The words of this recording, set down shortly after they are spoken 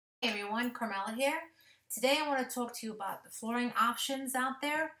Hey everyone, Carmela here. Today I want to talk to you about the flooring options out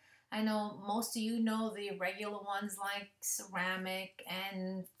there. I know most of you know the regular ones like ceramic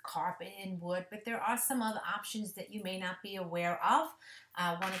and carpet and wood, but there are some other options that you may not be aware of.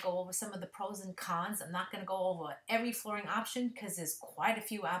 I want to go over some of the pros and cons. I'm not going to go over every flooring option because there's quite a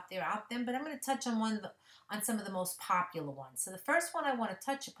few out there, but I'm going to touch on on some of the most popular ones. So the first one I want to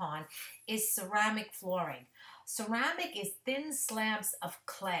touch upon is ceramic flooring. Ceramic is thin slabs of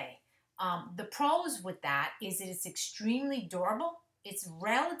clay. The pros with that is that it's extremely durable. It's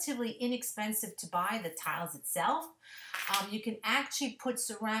relatively inexpensive to buy the tiles itself. You can actually put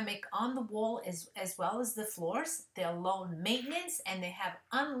ceramic on the wall as well as the floors. They're low maintenance and they have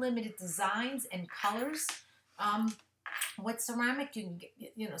unlimited designs and colors. With ceramic, you can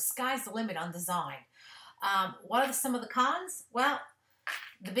get, sky's the limit on design. What are some of the cons? Well,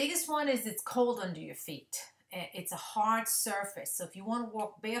 the biggest one is it's cold under your feet. It's a hard surface, so if you want to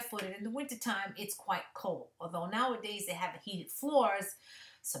walk barefooted in the wintertime, it's quite cold. Although nowadays they have heated floors,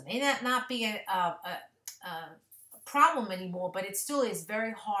 so may that not be a problem anymore, but it still is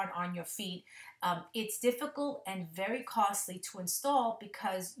very hard on your feet. It's difficult and very costly to install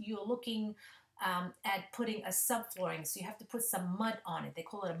because you're looking at putting a subflooring, so you have to put some mud on it. They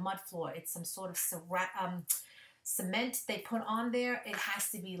call it a mud floor. It's some sort of cement they put on there. It has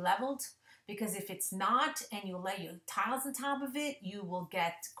to be leveled, because if it's not and you lay your tiles on top of it, you will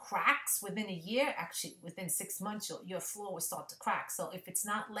get cracks within a year. Actually, within 6 months, your floor will start to crack. So if it's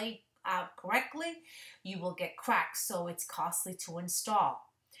not laid out correctly, you will get cracks. So it's costly to install.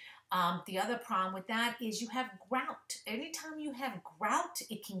 The other problem with that is you have grout. Anytime you have grout,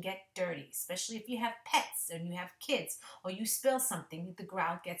 it can get dirty, especially if you have pets and you have kids or you spill something, the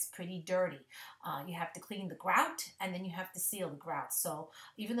grout gets pretty dirty. You have to clean the grout and then you have to seal the grout. So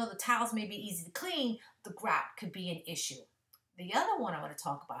even though the tiles may be easy to clean, the grout could be an issue. The other one I want to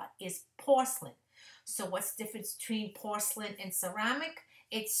talk about is porcelain. So what's the difference between porcelain and ceramic?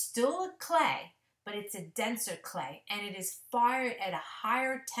 It's still a clay, but it's a denser clay and it is fired at a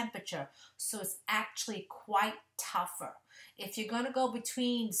higher temperature, so it's actually quite tougher. If you're going to go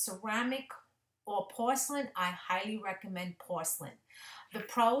between ceramic or porcelain, I highly recommend porcelain. The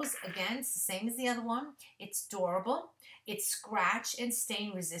pros, again, it's the same as the other one. It's durable, it's scratch and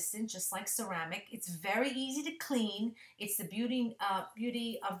stain resistant, just like ceramic. It's very easy to clean. It's the beauty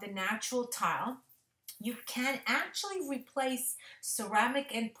of the natural tile. You can actually replace ceramic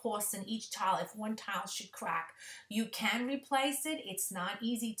and porcelain each tile if one tile should crack. You can replace it. It's not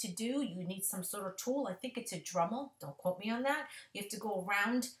easy to do. You need some sort of tool. I think it's a Dremel. Don't quote me on that. You have to go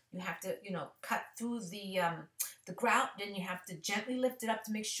around. You have to, cut through the grout. Then you have to gently lift it up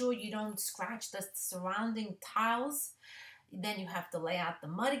to make sure you don't scratch the surrounding tiles. Then you have to lay out the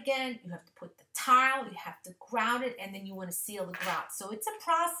mud again. You have to put the tile. You have to grout it, and then you want to seal the grout. So it's a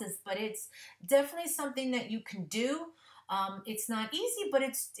process, but it's definitely something that you can do. It's not easy, but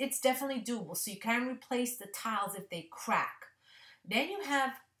it's definitely doable. So you can replace the tiles if they crack. Then you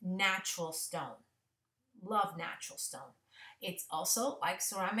have natural stone. Love natural stone. It's also like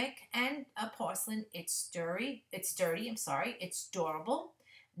ceramic and porcelain. It's dirty. It's durable.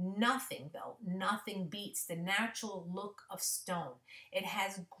 Nothing beats the natural look of stone. It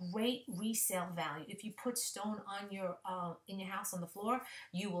has great resale value. If you put stone on your in your house on the floor,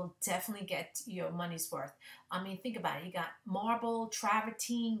 you will definitely get your money's worth. I mean, think about it. You got marble,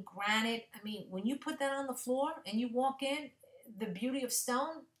 travertine, granite. I mean, when you put that on the floor and you walk in, the beauty of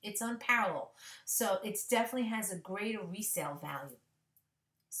stone, it's unparalleled. So it definitely has a greater resale value.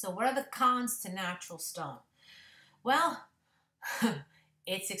 So what are the cons to natural stone? Well,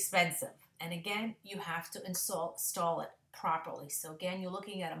 it's expensive. And again, you have to install it properly. So again, you're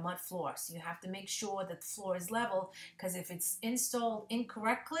looking at a mud floor. So you have to make sure that the floor is level, because if it's installed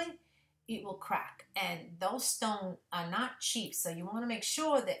incorrectly, it will crack. And those stone are not cheap. So you want to make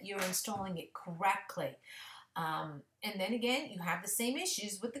sure that you're installing it correctly. And then again, you have the same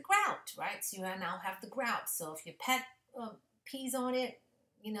issues with the grout, right? So you now have the grout. So if your pet pees on it,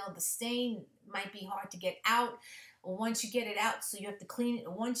 the stain might be hard to get out. Once you get it out, so you have to clean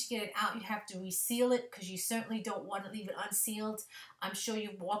it. Once you get it out, you have to reseal it, because you certainly don't want to leave it unsealed. I'm sure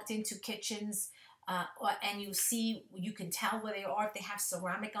you've walked into kitchens and you can tell where they are. If they have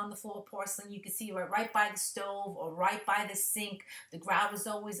ceramic on the floor, porcelain, you can see right by the stove or right by the sink. The grout is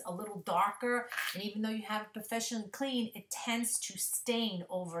always a little darker, and even though you have it professionally clean, it tends to stain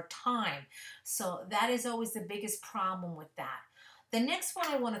over time. So that is always the biggest problem with that. The next one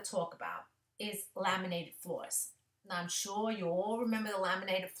I want to talk about is laminated floors. Now, I'm sure you all remember the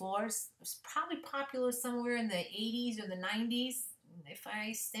laminated floors. It was probably popular somewhere in the 80s or the 90s. if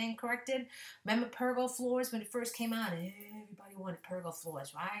I stand corrected. Remember Pergo floors when it first came out? Everybody wanted Pergo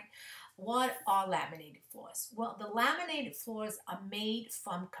floors, right? What are laminated floors? Well, the laminated floors are made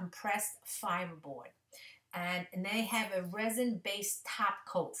from compressed fiberboard. And they have a resin-based top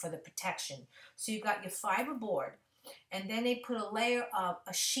coat for the protection. So you got your fiberboard, and then they put a layer of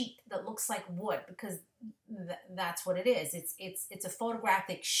a sheet that looks like wood, because that's what it is. It's a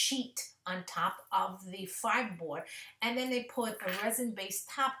photographic sheet on top of the fiberboard, and then they put a resin-based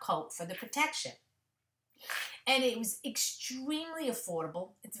top coat for the protection. And it was extremely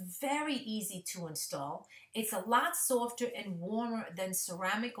affordable. It's very easy to install. It's a lot softer and warmer than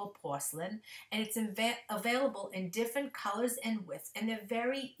ceramic or porcelain, and it's available in different colors and widths, and they're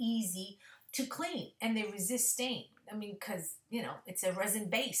very easy to clean, and they resist stain. I mean, because, you know, it's a resin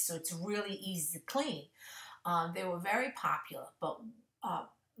base, so it's really easy to clean. They were very popular, but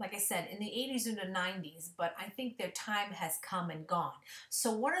like I said, in the 80s and the 90s, but I think their time has come and gone.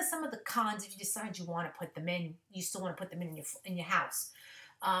 So what are some of the cons if you decide you want to put them in, you still want to put them in your house?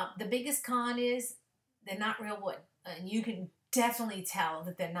 The biggest con is they're not real wood. And you can definitely tell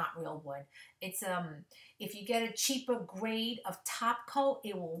that they're not real wood. It's if you get a cheaper grade of top coat,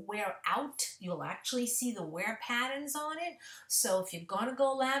 it will wear out. You'll actually see the wear patterns on it. So if you're going to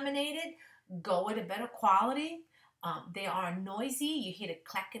go laminated, go with a better quality. They are noisy. You hear the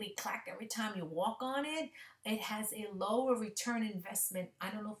clackety clack every time you walk on it. It has a lower return investment. I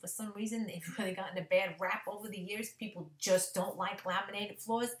don't know, for some reason they've really gotten a bad rap over the years. People just don't like laminated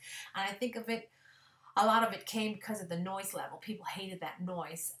floors. And I think a lot of it came because of the noise level. People hated that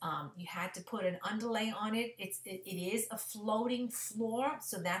noise. You had to put an underlay on it. It is a floating floor,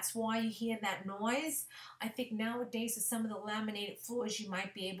 so that's why you hear that noise. I think nowadays with some of the laminated floors, you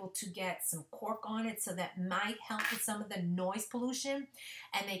might be able to get some cork on it, so that might help with some of the noise pollution,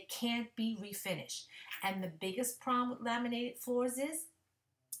 and they can't be refinished. And the biggest problem with laminated floors is,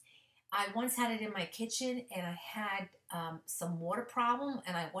 I once had it in my kitchen, and I had some water problem,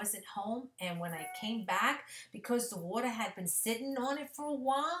 and I wasn't home, and when I came back, because the water had been sitting on it for a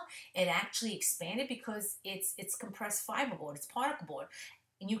while, it actually expanded, because it's compressed fiberboard, it's particle board,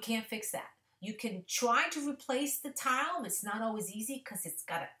 and you can't fix that. You can try to replace the tile. It's not always easy because it's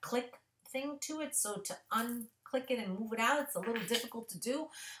got a click thing to it, so to unclick it and move it out, it's a little difficult to do.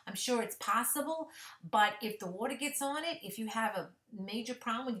 I'm sure it's possible, but if the water gets on it, if you have a major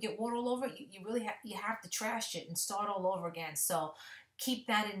problem and you get water all over it, you really have to trash it and start all over again. So keep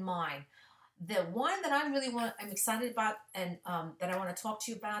that in mind. The one that I'm excited about, and that I want to talk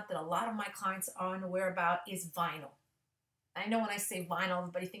to you about, that a lot of my clients are unaware about, is vinyl. I know when I say vinyl,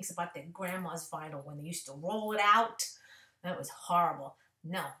 everybody thinks about their grandma's vinyl when they used to roll it out. That was horrible.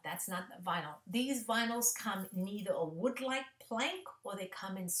 No, that's not the vinyl. These vinyls come in either a wood-like plank, or they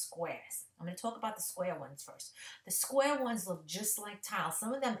come in squares. I'm going to talk about the square ones first. The square ones look just like tiles.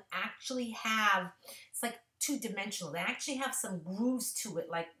 Some of them actually have, it's like two-dimensional. They actually have some grooves to it,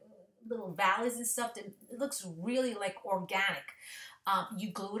 like little valleys and stuff. It looks really like organic.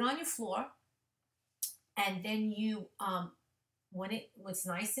 You glue it on your floor, and then you, when it was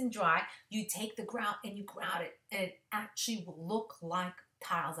nice and dry, you take the grout and you grout it, and it actually will look like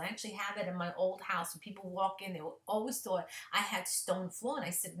tiles. I actually have it in my old house. When people walk in, they always thought I had stone floor, and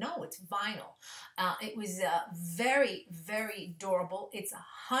I said, no, it's vinyl. It was very, very durable. It's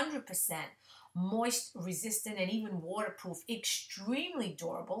 100% moist resistant and even waterproof, extremely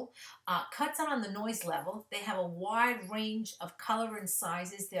durable, cuts out on the noise level. They have a wide range of color and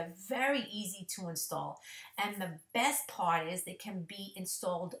sizes. They're very easy to install, and the best part is they can be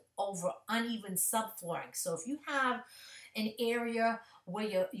installed over uneven subflooring. So if you have an area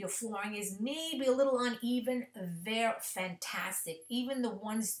where your flooring is maybe a little uneven, they're fantastic. Even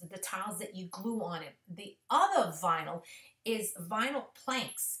the tiles that you glue on it. The other vinyl is vinyl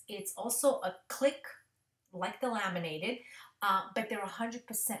planks. It's also a click like the laminated, but they're 100%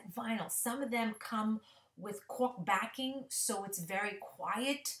 vinyl. Some of them come with cork backing, so it's very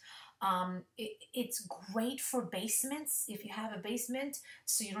quiet. It's great for basements, if you have a basement,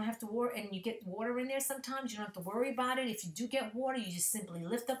 so you don't have to worry, and you get water in there sometimes, you don't have to worry about it. If you do get water, you just simply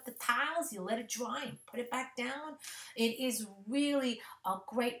lift up the tiles, you let it dry, and put it back down. It is really a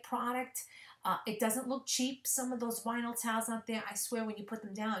great product. It doesn't look cheap. Some of those vinyl tiles out there, I swear when you put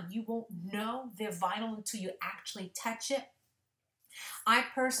them down, you won't know they're vinyl until you actually touch it. I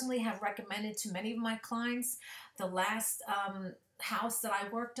personally have recommended to many of my clients. The last house that I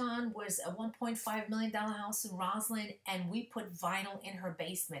worked on was a $1.5 million house in Roslyn, and we put vinyl in her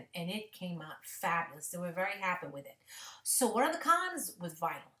basement, and it came out fabulous. They were very happy with it. So what are the cons with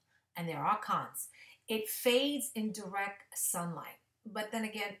vinyl? And there are cons. It fades in direct sunlight. but then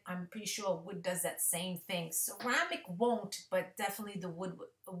again, I'm pretty sure wood does that same thing. Ceramic won't, but definitely the wood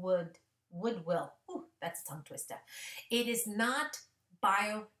will. Ooh, that's a tongue twister. It is not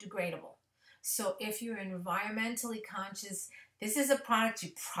biodegradable. So if you're environmentally conscious, this is a product you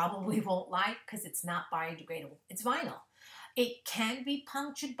probably won't like because it's not biodegradable. It's vinyl. It can be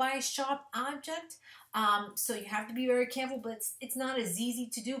punctured by a sharp object, so you have to be very careful, but it's not as easy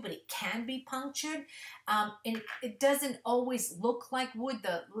to do, but it can be punctured. And it doesn't always look like wood.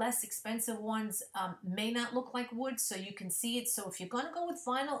 The less expensive ones may not look like wood, so you can see it. So if you're going to go with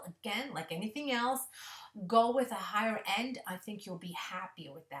vinyl, again, like anything else, go with a higher end. I think you'll be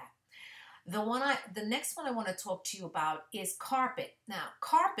happier with that. The next one I want to talk to you about is carpet. Now,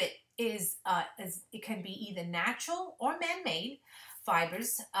 carpet is it can be either natural or man-made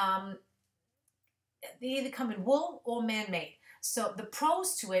fibers. They either come in wool or man-made. So the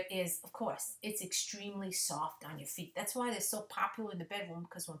pros to it is, of course, it's extremely soft on your feet. That's why they're so popular in the bedroom,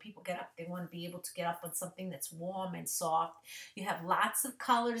 because when people get up, they want to be able to get up on something that's warm and soft. You have lots of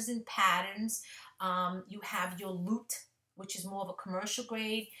colors and patterns. You have your Loot, which is more of a commercial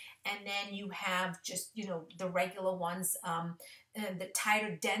grade, and then you have just, the regular ones. And the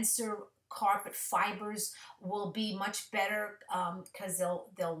tighter, denser carpet fibers will be much better because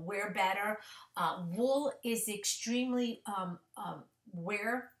they'll wear better. Wool is extremely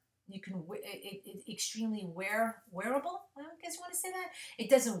wear. You can extremely wearable. I guess you want to say that. It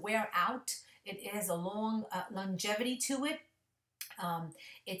doesn't wear out. It has a long longevity to it.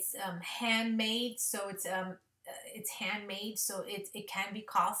 It's handmade, so it's handmade, so it can be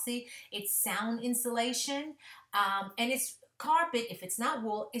costly. It's sound insulation, and it's carpet, if it's not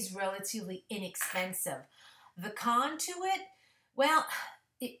wool, is relatively inexpensive. The con to it, well,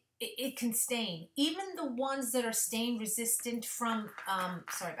 it can stain. Even the ones that are stain resistant from,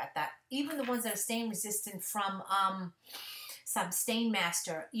 sorry about that, even the ones that are stain resistant from some Stain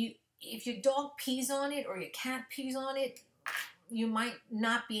Master, if your dog pees on it or your cat pees on it, you might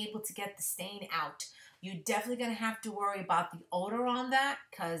not be able to get the stain out. You're definitely going to have to worry about the odor on that,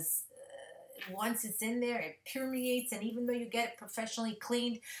 because once it's in there, it permeates, and even though you get it professionally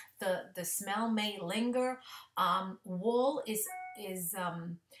cleaned, the smell may linger. Wool is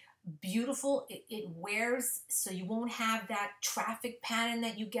beautiful. It wears, so you won't have that traffic pattern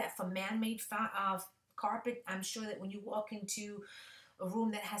that you get from man-made carpet. I'm sure that when you walk into a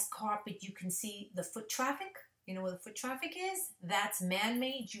room that has carpet, you can see the foot traffic. You know where the foot traffic is? That's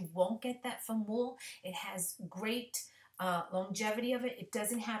man-made. You won't get that from wool. It has great longevity of it. It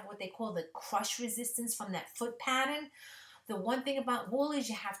doesn't have what they call the crush resistance from that foot pattern. The one thing about wool is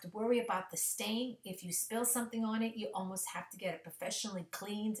you have to worry about the stain. If you spill something on it, you almost have to get it professionally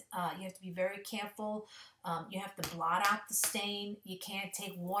cleaned. You have to be very careful. You have to blot out the stain. You can't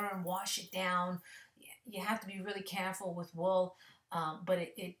take water and wash it down. You have to be really careful with wool.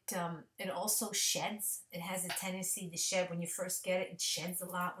 But it also sheds. It has a tendency to shed when you first get it. It sheds a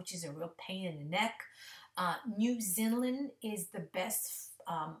lot, which is a real pain in the neck. New Zealand is the best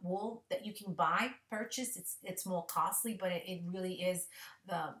wool that you can purchase. It's more costly, but it really is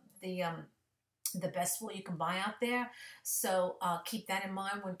the best wool you can buy out there. So keep that in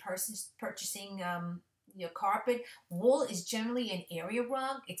mind when purchasing your carpet. Wool is generally an area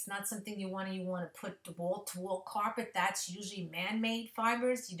rug. It's not something you want to put the wall-to-wall carpet. That's usually man-made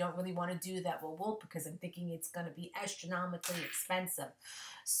fibers. You don't really want to do that with wool, because I'm thinking it's going to be astronomically expensive.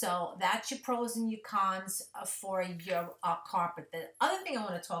 So that's your pros and your cons for your carpet. The other thing I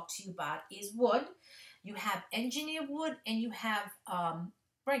want to talk to you about is wood. You have engineered wood and you have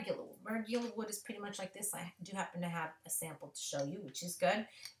regular wood. Regular wood is pretty much like this. I do happen to have a sample to show you, which is good.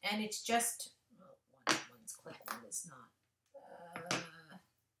 And it's just, one's click, one is not.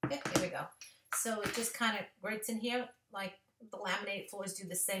 Yeah, here we go. So it just kind of grates in here, like the laminated floors do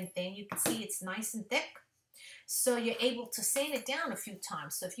the same thing. You can see it's nice and thick. So you're able to sand it down a few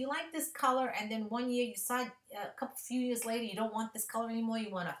times. So if you like this color and then one year you decide, few years later, you don't want this color anymore,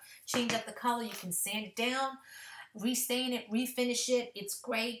 you want to change up the color, you can sand it down, restain it, refinish it. It's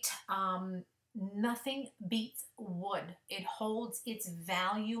great. Nothing beats wood. It holds its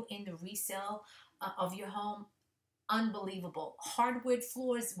value in the resale of your home. Unbelievable. Hardwood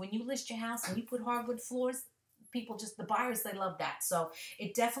floors, when you list your house and you put hardwood floors, the buyers, they love that. So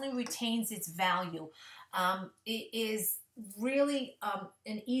it definitely retains its value. It is really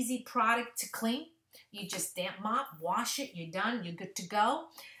an easy product to clean. You just damp mop, wash it, you're done, you're good to go.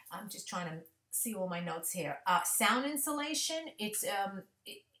 I'm just trying to see all my notes here. Sound insulation. It's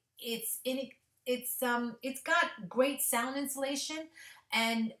got great sound insulation,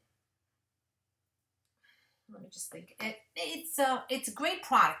 and let me just think. It's a great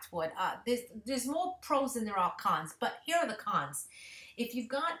product, wood. There's more pros than there are cons, but here are the cons. If you've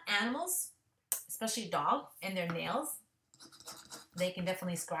got animals, especially a dog, and their nails, they can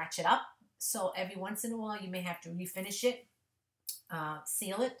definitely scratch it up. So every once in a while, you may have to refinish it,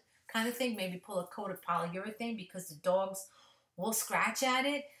 seal it, kind of thing. Maybe pull a coat of polyurethane because the dogs will scratch at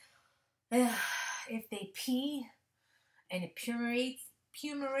it. If they pee and it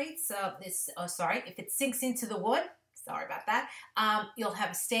if it sinks into the wood, sorry about that, you'll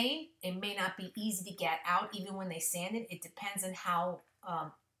have a stain. It may not be easy to get out even when they sand it. It depends on how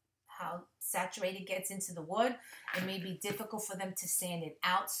saturated it gets into the wood. It may be difficult for them to sand it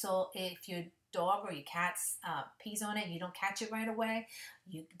out. So if your dog or your cat pees on it and you don't catch it right away,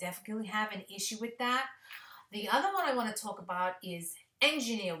 you definitely have an issue with that. The other one I want to talk about is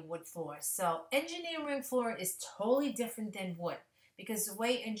engineered wood floors. So engineering floor is totally different than wood, because the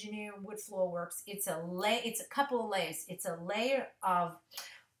way engineered wood floor works, it's a couple of layers. It's a layer of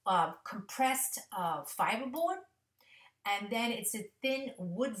compressed fiberboard, and then it's a thin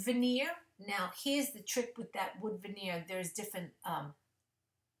wood veneer. Now, here's the trick with that wood veneer. There's different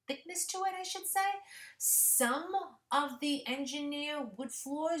thickness to it, I should say. Some of the engineered wood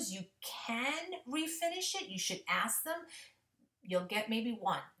floors, you can refinish it. You should ask them. You'll get maybe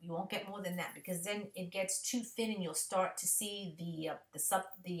one. You won't get more than that, because then it gets too thin and you'll start to see the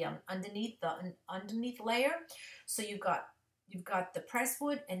underneath layer. So you've got the pressed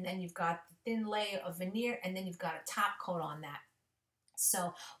wood, and then you've got the thin layer of veneer, and then you've got a top coat on that.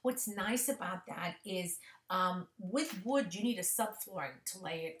 So what's nice about that is with wood, you need a subflooring to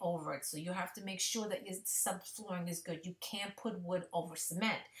lay it over it. So you have to make sure that your subflooring is good. You can't put wood over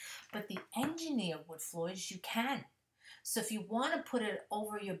cement. But the engineered wood floors, you can. So if you want to put it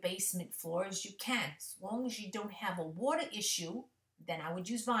over your basement floors, you can. As long as you don't have a water issue, then I would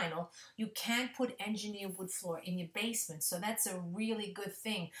use vinyl. You can put engineered wood floor in your basement. So that's a really good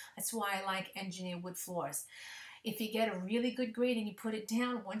thing. That's why I like engineered wood floors. If you get a really good grade and you put it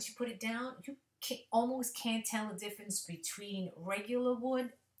down, once you put it down, you almost can't tell the difference between regular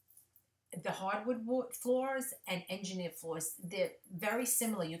wood, the hardwood wood floors, and engineered floors. They're very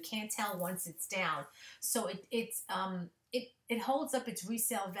similar. You can't tell once it's down. So it holds up its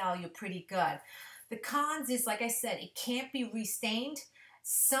resale value pretty good. The cons is, like I said, it can't be restained.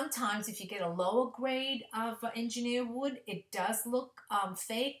 Sometimes if you get a lower grade of engineered wood, it does look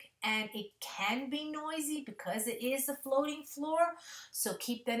fake, and it can be noisy because it is a floating floor. So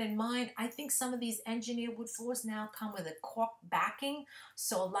keep that in mind. I think some of these engineered wood floors now come with a cork backing,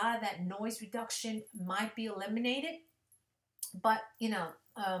 so a lot of that noise reduction might be eliminated. But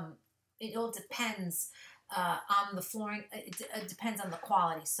it all depends on the flooring. It depends on the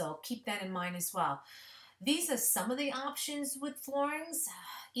quality, so keep that in mind as well. These are some of the options with floorings.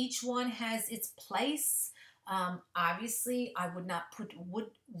 Each one has its place. Obviously, I would not put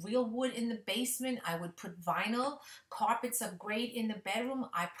real wood in the basement. I would put vinyl. Carpets are great in the bedroom.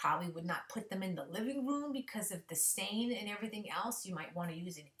 I probably would not put them in the living room because of the stain and everything else. You might want to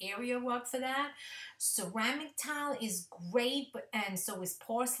use an area rug for that. Ceramic tile is great, and so is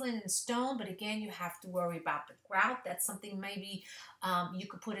porcelain and stone. But again, you have to worry about the grout. That's something maybe you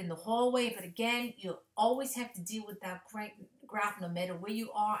could put in the hallway. But again, you always have to deal with that grout no matter where you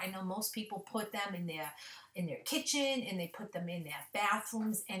are. I know most people put them in their kitchen, and they put them in their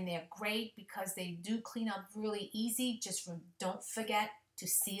bathrooms, and they're great because they do clean up really easy. Just don't forget to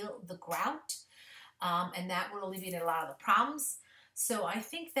seal the grout, and that will alleviate a lot of the problems. So I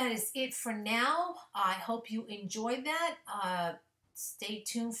think that is it for now. I hope you enjoyed that. Stay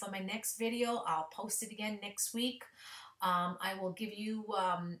tuned for my next video. I'll post it again next week. I will give you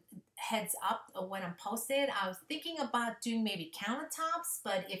heads up when I'm posted. I was thinking about doing maybe countertops,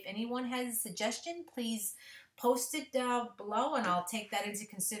 but if anyone has a suggestion, please post it below, and I'll take that into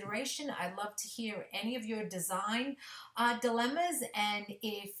consideration. I'd love to hear any of your design dilemmas, and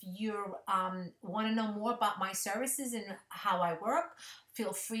if you want to know more about my services and how I work,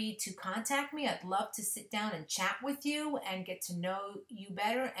 feel free to contact me. I'd love to sit down and chat with you and get to know you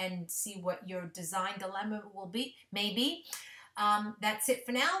better and see what your design dilemma may be. That's it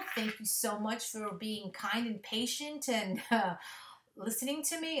for now. Thank you so much for being kind and patient and listening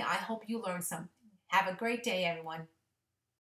to me. I hope you learned something. Have a great day, everyone.